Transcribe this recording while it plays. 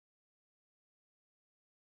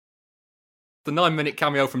The 9-minute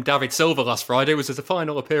cameo from David Silva last Friday was as a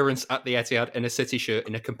final appearance at the Etihad in a City shirt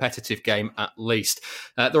in a competitive game at least.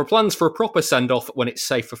 There are plans for a proper send-off when it's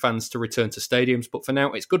safe for fans to return to stadiums, but for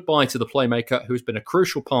now it's goodbye to the playmaker who's been a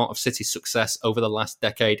crucial part of City's success over the last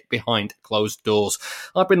decade behind closed doors.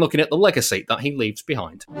 I've been looking at the legacy that he leaves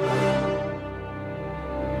behind.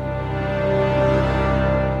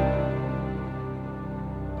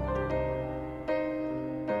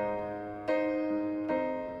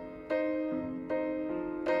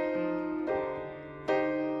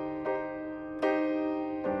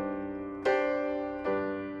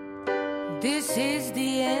 This is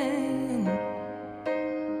the end.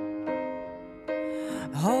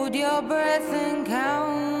 Hold your breath and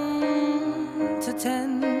count to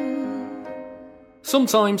 10.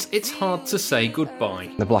 Sometimes it's hard to say goodbye.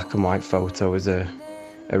 The black and white photo was a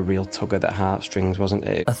real tug at the heartstrings, wasn't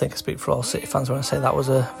it? I think I speak for all City fans when I say that was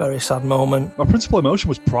a very sad moment. My principal emotion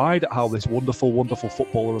was pride at how this wonderful, wonderful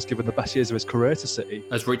footballer was given the best years of his career to City.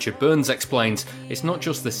 As Richard Burns explains, it's not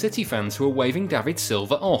just the City fans who are waving David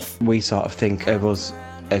Silva off. We sort of think of us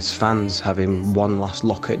as fans having one last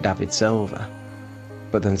look at David Silva,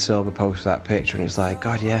 but then Silva posts that picture and it's like,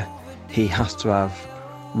 God, yeah, he has to have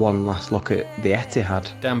one last look at the Etihad.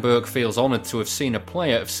 Dan Burke feels honoured to have seen a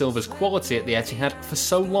player of Silva's quality at the Etihad for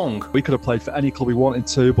so long. We could have played for any club we wanted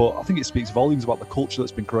to, but I think it speaks volumes about the culture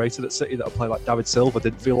that's been created at City that a player like David Silva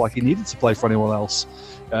didn't feel like he needed to play for anyone else.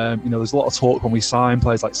 There's a lot of talk when we sign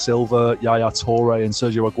players like Silva, Yaya Toure and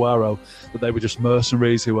Sergio Aguero that they were just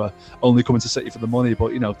mercenaries who were only coming to City for the money.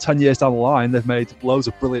 But, 10 years down the line, they've made loads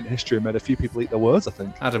of brilliant history and made a few people eat their words, I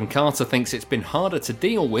think. Adam Carter thinks it's been harder to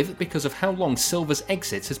deal with because of how long Silva's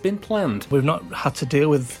exit has been planned. We've not had to deal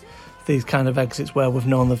with these kind of exits where we've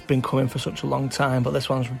known they've been coming for such a long time, but this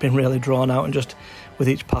one's been really drawn out, and just with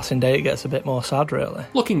each passing day it gets a bit more sad, really.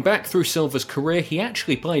 Looking back through Silva's career, he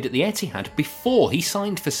actually played at the Etihad before he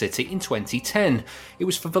signed for City in 2010. It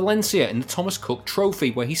was for Valencia in the Thomas Cook Trophy,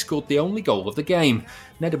 where he scored the only goal of the game.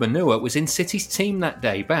 Nedum was in City's team that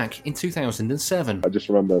day back in 2007. I just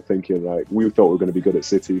remember thinking, we thought we were going to be good at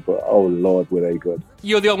City, but oh Lord, were they good.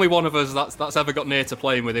 You're the only one of us that's ever got near to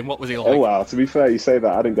playing with him. What was he like? Oh wow, to be fair, you say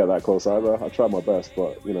that, I didn't get that close either. I tried my best,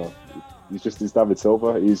 but, he's David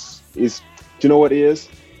Silva. He's do you know what he is?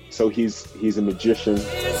 So he's a magician.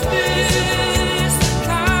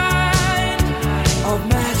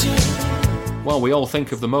 While we all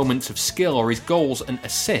think of the moments of skill or his goals and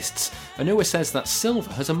assists, Onuoha says that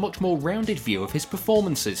Silva has a much more rounded view of his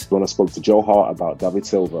performances. When I spoke to Joe Hart about David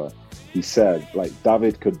Silva, he said,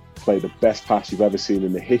 David could play the best pass you've ever seen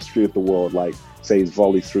in the history of the world, say his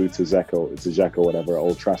volley through to Dzeko, whatever, at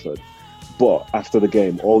Old Trafford. But after the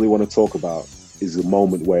game, all he want to talk about is a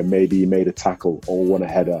moment where maybe he made a tackle or won a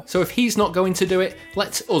header. So if he's not going to do it,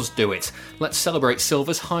 let us do it. Let's celebrate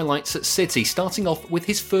Silva's highlights at City, starting off with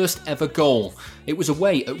his first ever goal. It was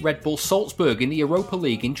away at Red Bull Salzburg in the Europa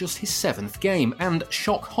League in just his 7th game, and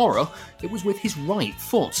shock horror, it was with his right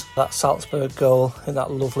foot. That Salzburg goal in that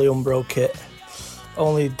lovely Umbro kit,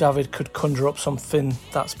 only David could conjure up something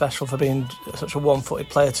that special for being such a one-footed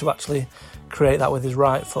player to actually create that with his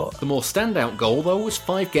right foot. The more standout goal, though, was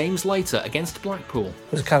 5 games later against Blackpool.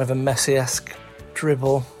 It was kind of a Messi-esque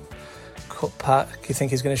dribble, cut back, you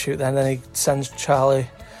think he's going to shoot then he sends Charlie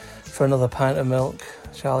for another pint of milk.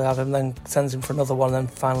 Charlie Adam then sends him for another one, and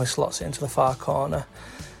then finally slots it into the far corner.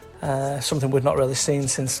 Something we'd not really seen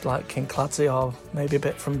since King Clancy or maybe a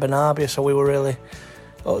bit from Benabia, so we were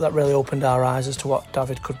that really opened our eyes as to what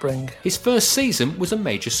David could bring. His first season was a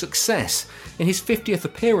major success. In his 50th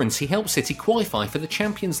appearance, he helped City qualify for the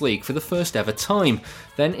Champions League for the first ever time.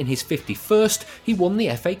 Then, in his 51st, he won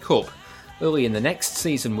the FA Cup. Early in the next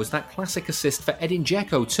season was that classic assist for Edin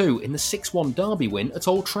Dzeko too in the 6-1 derby win at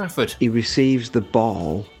Old Trafford. He receives the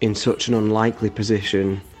ball in such an unlikely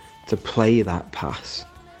position to play that pass,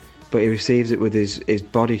 but he receives it with his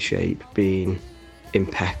body shape being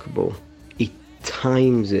impeccable. He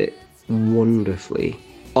times it wonderfully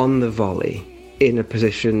on the volley in a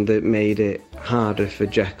position that made it harder for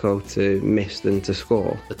Dzeko to miss than to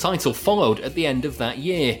score. The title followed at the end of that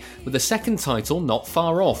year, with a second title not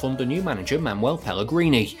far off under new manager Manuel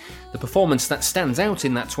Pellegrini. The performance that stands out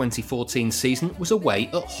in that 2014 season was away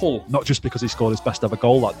at Hull. Not just because he scored his best ever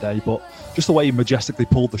goal that day, but just the way he majestically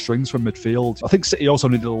pulled the strings from midfield. I think City also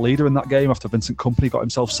needed a leader in that game after Vincent Kompany got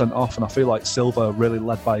himself sent off, and I feel like Silva really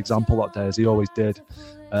led by example that day, as he always did.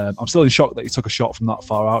 I'm still in shock that he took a shot from that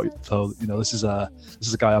far out. So, this is a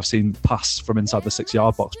guy I've seen pass from inside the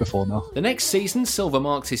 6-yard box before now. The next season, Silva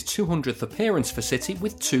marked his 200th appearance for City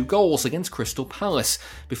with 2 goals against Crystal Palace,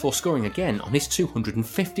 before scoring again on his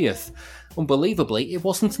 250th. Unbelievably, it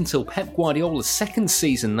wasn't until Pep Guardiola's second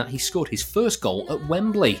season that he scored his first goal at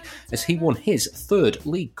Wembley, as he won his third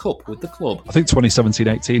League Cup with the club. I think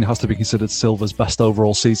 2017-18 has to be considered Silva's best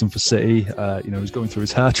overall season for City. He was going through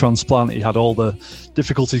his hair transplant. He had all the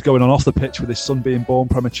difficulties going on off the pitch with his son being born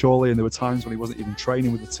prematurely, and there were times when he wasn't even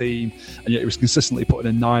training with the team, and yet he was consistently putting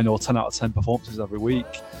in 9 or 10 out of 10 performances every week.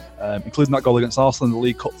 Including that goal against Arsenal in the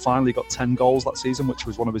League Cup final. He got 10 goals that season, which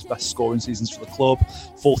was one of his best scoring seasons for the club,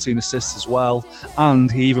 14 assists as well,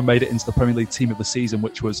 and he even made it into the Premier League Team of the Season,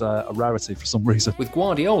 which was a rarity for some reason. With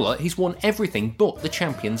Guardiola, he's won everything but the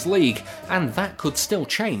Champions League, and that could still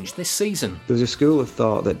change this season. There's a school of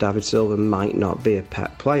thought that David Silva might not be a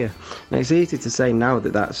Pep player. Now, it's easy to say now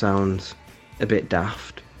that sounds a bit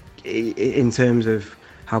daft. In terms of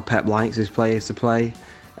how Pep likes his players to play,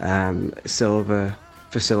 Silva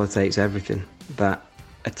facilitates everything. That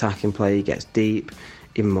attacking play, he gets deep,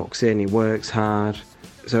 he mucks in, he works hard.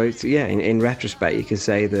 So it's, in retrospect you can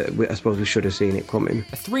say that I suppose we should have seen it coming.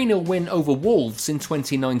 A 3-0 win over Wolves in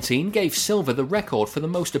 2019 gave Silva the record for the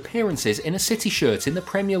most appearances in a City shirt in the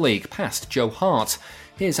Premier League, past Joe Hart.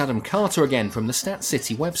 Here's Adam Carter again from the Stat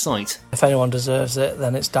City website. If anyone deserves it,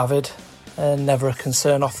 then it's David. Never a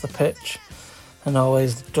concern off the pitch, and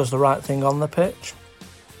always does the right thing on the pitch.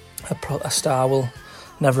 A star will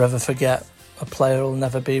never ever forget. A player will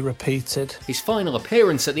never be repeated. His final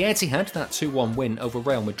appearance at the Etihad, that 2-1 win over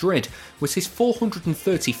Real Madrid, was his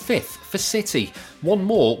 435th for City. One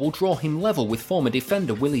more will draw him level with former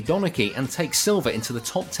defender Willie Donachie and take Silva into the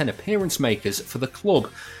top 10 appearance makers for the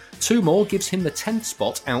club. 2 more gives him the 10th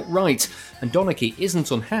spot outright, and Donachie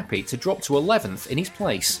isn't unhappy to drop to 11th in his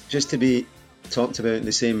place. Just to be talked about in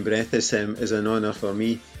the same breath as him is an honour for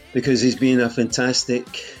me, because he's been a fantastic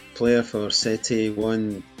player for City,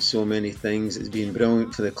 won so many things, it's been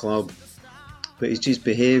brilliant for the club, but his just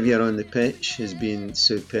behaviour on the pitch has been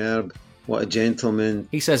superb. What a gentleman.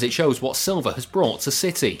 He says it shows what Silva has brought to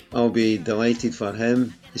City. I'll be delighted for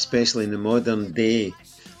him, especially in the modern day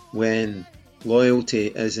when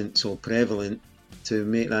loyalty isn't so prevalent. To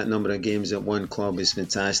make that number of games at one club is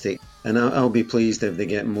fantastic, and I'll be pleased if they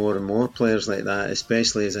get more and more players like that,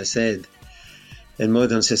 especially, as I said, in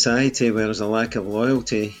modern society where there's a lack of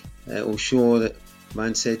loyalty. It will show that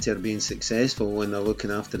Man City are being successful when they're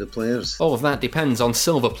looking after the players. All of that depends on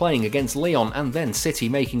Silva playing against Lyon and then City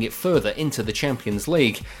making it further into the Champions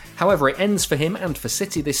League. However it ends for him and for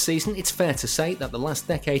City this season, it's fair to say that the last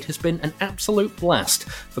decade has been an absolute blast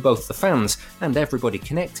for both the fans and everybody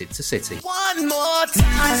connected to City. One more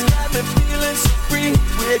time, got me feeling so free.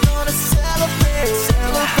 We're gonna celebrate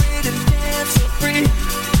and dance so free.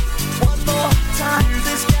 One more time,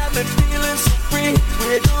 this got me feeling so free.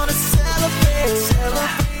 We're gonna celebrate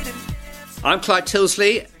and dance. I'm Clyde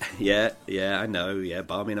Tilsley. Yeah, I know. Yeah,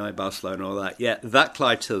 Barmy Night, Barcelona, all that. Yeah, that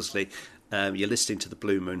Clyde Tilsley. You're listening to the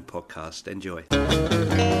Blue Moon podcast. Enjoy.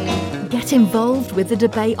 Get involved with the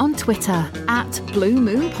debate on Twitter at Blue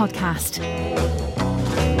Moon Podcast.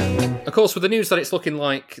 Of course, with the news that it's looking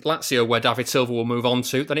like Lazio, where David Silva will move on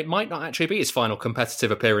to, then it might not actually be his final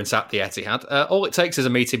competitive appearance at the Etihad. All it takes is a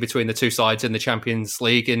meeting between the two sides in the Champions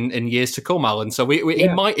League in years to come, Alan. So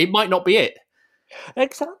it might not be it.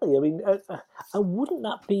 Exactly. I mean, wouldn't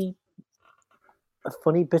that be a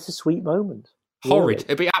funny, bittersweet moment? Horrid. Really?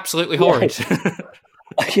 It'd be absolutely horrid.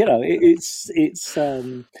 It's.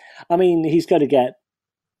 I mean, he's going to get.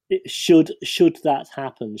 Should that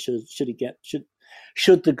happen?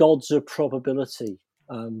 Should the gods of probability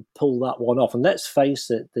pull that one off? And let's face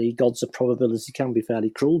it, the gods of probability can be fairly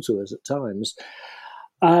cruel to us at times.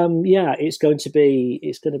 It's going to be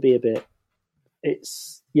a bit.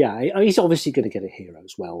 He's obviously going to get a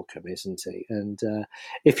hero's welcome, isn't he? And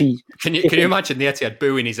if he can you imagine the Etihad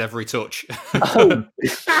booing his every touch?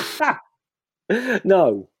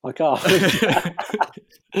 No, I can't.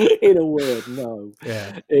 In a word, no.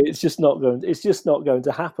 Yeah, it's just not going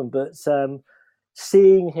to happen. But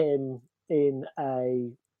seeing him in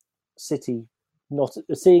a City, not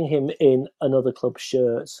seeing him in another club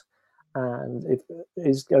shirt, and it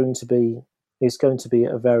is going to be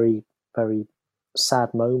a very, very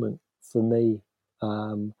sad moment for me.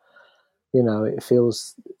 It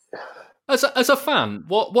feels. As a fan,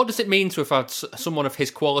 what does it mean to have had someone of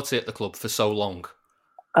his quality at the club for so long?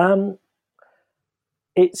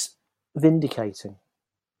 It's vindicating,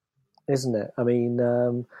 isn't it? I mean,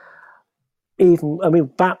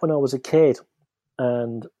 back when I was a kid,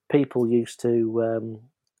 and people used to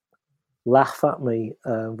laugh at me.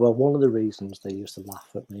 One of the reasons they used to laugh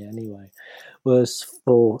at me anyway was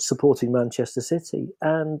for supporting Manchester City,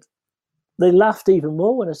 and they laughed even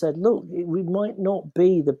more when I said, look, we might not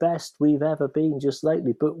be the best we've ever been just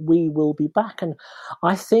lately, but we will be back. And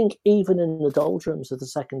I think even in the doldrums of the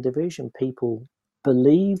second division, people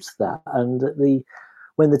believed that. And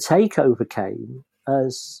when the takeover came,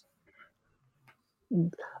 as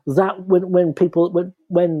that when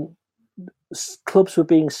clubs were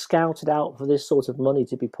being scouted out for this sort of money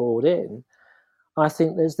to be poured in, I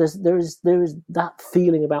think there is that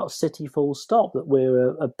feeling about City full stop, that we're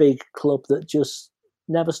a big club that just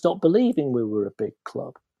never stopped believing we were a big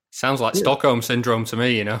club. Sounds like Stockholm syndrome to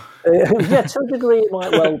me, Yeah, to a degree it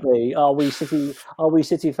might well be. Are we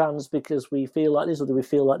City fans because we feel like this, or do we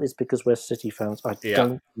feel like this because we're City fans? I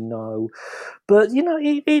don't know. But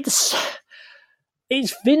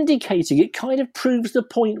it's vindicating. It kind of proves the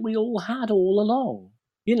point we all had all along,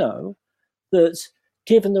 that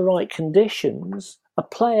given the right conditions, a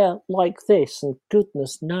player like this, and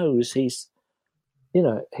goodness knows he's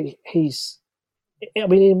in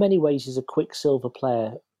many ways he's a Quicksilver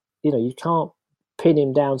player. You can't pin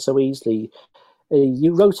him down so easily.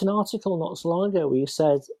 You wrote an article not so long ago where you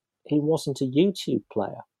said he wasn't a YouTube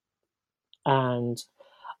player. And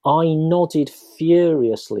I nodded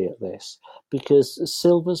furiously at this, because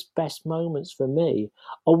Silva's best moments for me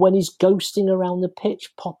are when he's ghosting around the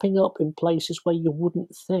pitch, popping up in places where you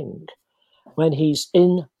wouldn't think. When he's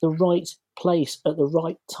in the right place at the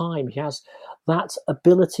right time, he has that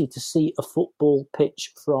ability to see a football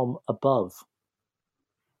pitch from above.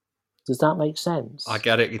 Does that make sense? I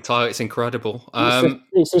get it. It's incredible.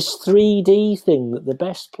 It's this 3D thing, that the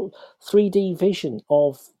best 3D vision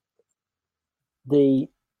of the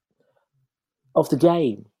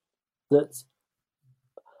game that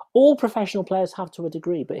all professional players have to a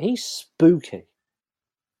degree, but he's spooky.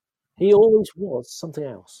 He always was something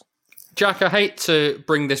else. Jack, I hate to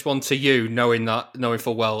bring this one to you, knowing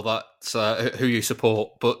full well that's who you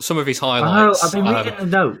support, but some of his highlights. I know, I've been reading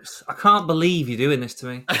the notes. I can't believe you're doing this to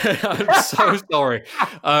me. I'm so sorry.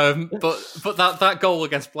 But that goal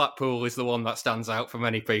against Blackpool is the one that stands out for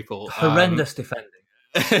many people. Horrendous defending.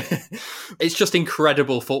 It's just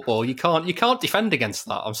incredible football. You can't defend against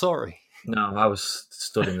that. I'm sorry. No, I was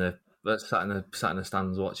sat in the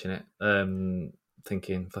stands watching it,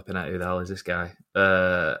 thinking, flipping out, who the hell is this guy?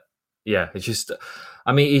 It's just,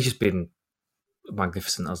 he's just been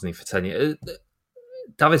magnificent, hasn't he, for 10 years?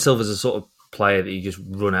 David Silva's a sort of player that you just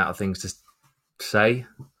run out of things to say.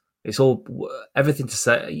 It's all, everything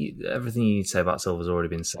you need to say about Silva's already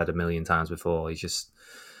been said a million times before.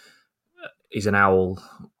 He's an owl.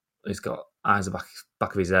 He's got eyes at the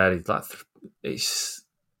back of his head. It's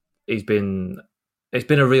been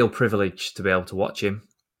a real privilege to be able to watch him.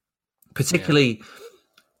 Particularly,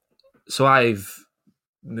 so I've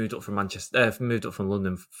moved up from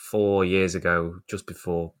London 4 years ago, just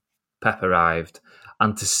before Pep arrived,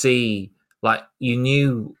 and to see,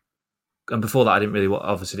 and before that I didn't really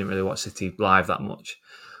watch City live that much.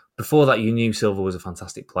 Before that, you knew Silva was a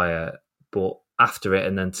fantastic player, but after it,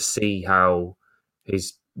 and then to see how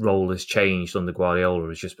his role has changed under Guardiola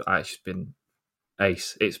has just been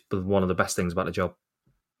ace. It's been one of the best things about the job.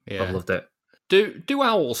 Yeah. I've loved it. Do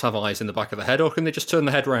owls have eyes in the back of the head, or can they just turn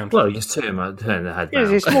the head round? Well, you just turn the head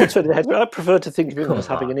round. It's more turning the head round. I prefer to think of him as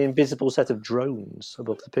having an invisible set of drones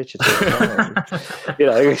above the pitch at all times.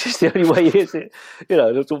 It's just the only way he is it.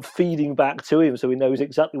 Sort of feeding back to him so he knows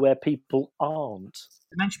exactly where people aren't.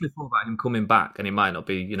 I mentioned before about him coming back, and it might not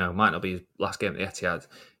be his last game at the Etihad.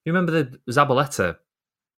 You remember the Zabaleta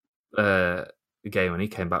game when he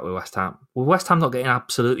came back with West Ham? Well, West Ham not getting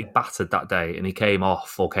absolutely battered that day, and he came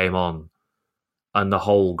off or came on, and the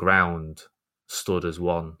whole ground stood as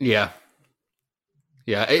one. Yeah.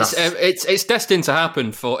 It's destined to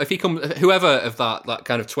happen for whoever of that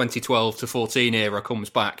kind of 2012 to 14 era comes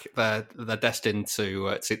back. They're destined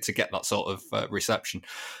to get that sort of reception.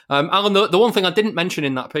 Alan, the one thing I didn't mention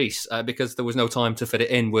in that piece because there was no time to fit it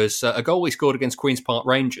in was a goal he scored against Queen's Park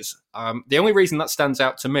Rangers. The only reason that stands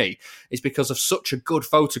out to me is because of such a good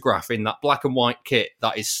photograph in that black and white kit.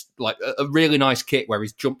 That is like a really nice kit where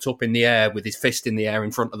he's jumped up in the air with his fist in the air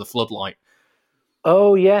in front of the floodlight.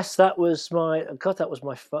 Oh yes, that was my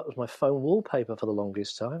phone wallpaper for the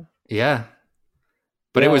longest time. Yeah,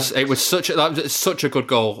 but it was such a good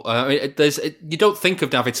goal. You don't think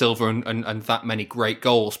of David Silva and that many great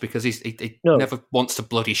goals because he never wants to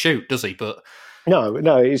bloody shoot, does he? But no,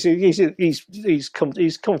 he's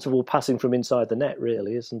comfortable passing from inside the net,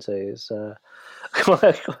 really, isn't he?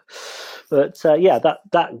 But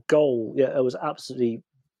that goal, it was absolutely,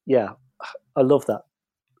 I love that.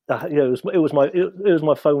 It was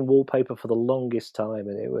my phone wallpaper for the longest time,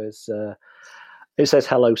 and it was It says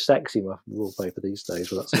 "Hello, sexy" my wallpaper these days,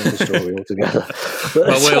 but that's another story altogether. But,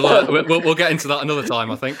 well, we'll get into that another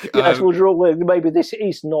time, I think. Yes, maybe this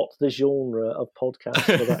is not the genre of podcast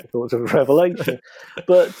for that sort of revelation.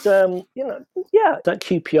 But that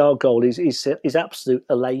QPR goal is absolute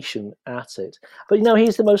elation at it. But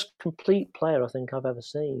he's the most complete player I think I've ever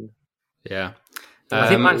seen. Yeah. I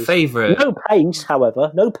think my favourite... No pace,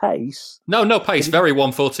 however. No pace. No pace. Very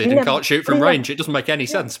one-footed and can't shoot from range. It doesn't make any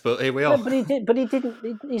sense, but here we are. No, but he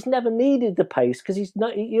didn't. He's never needed the pace because he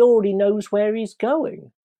already knows where he's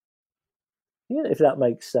going. If that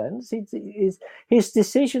makes sense. His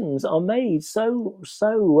decisions are made so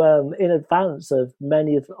in advance of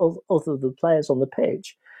many of other the players on the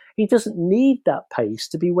pitch. He doesn't need that pace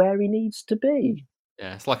to be where he needs to be.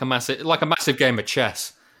 Yeah, it's like a massive game of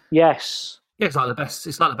chess. Yes. Yeah, it's like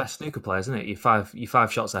the best snooker players, isn't it? You're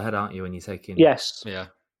five shots ahead, aren't you, when you're taking? Yes. Yeah.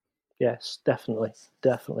 Yes, definitely.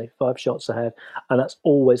 5 shots ahead, and that's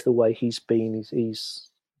always the way he's been.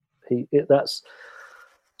 That's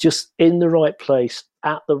just in the right place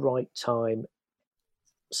at the right time.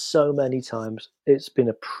 So many times, it's been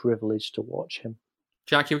a privilege to watch him.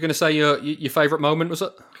 Jack, you were going to say your favourite moment, was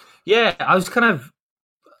it? Yeah, I was kind of.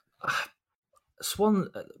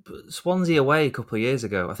 Swansea away a couple of years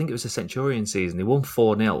ago. I think it was the Centurion season. They won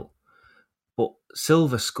 4-0, but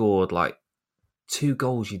Silva scored like 2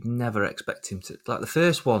 goals you'd never expect him to. Like the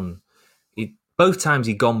first one, both times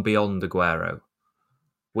he'd gone beyond Aguero,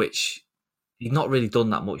 which he'd not really done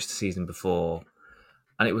that much the season before,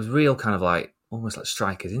 and it was real kind of like almost like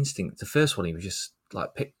striker's instinct. The first one he was just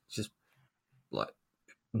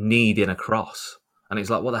kneed in a cross, and it's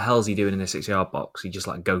like, what the hell is he doing in the 6-yard box? He just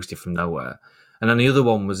like ghosted from nowhere. And then the other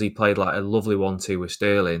one was he played like a lovely 1-2 with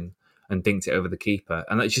Sterling and dinked it over the keeper.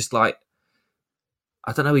 And it's just like,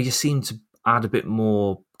 I don't know, he just seemed to add a bit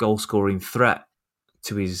more goal-scoring threat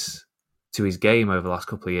to his game over the last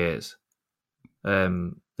couple of years.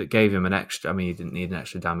 That gave him an extra, I mean, he didn't need an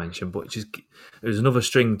extra dimension, but it was another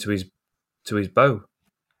string to his bow.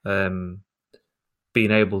 Being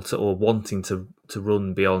able to, or wanting to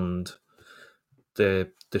run beyond the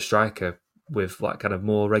striker with like kind of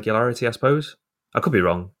more regularity, I suppose. I could be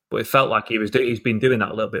wrong, but it felt like he's been doing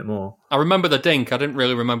that a little bit more. I remember the dink. I didn't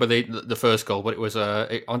really remember the first goal, but it was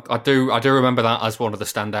I do remember that as one of the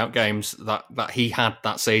standout games that he had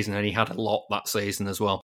that season, and he had a lot that season as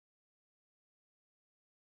well.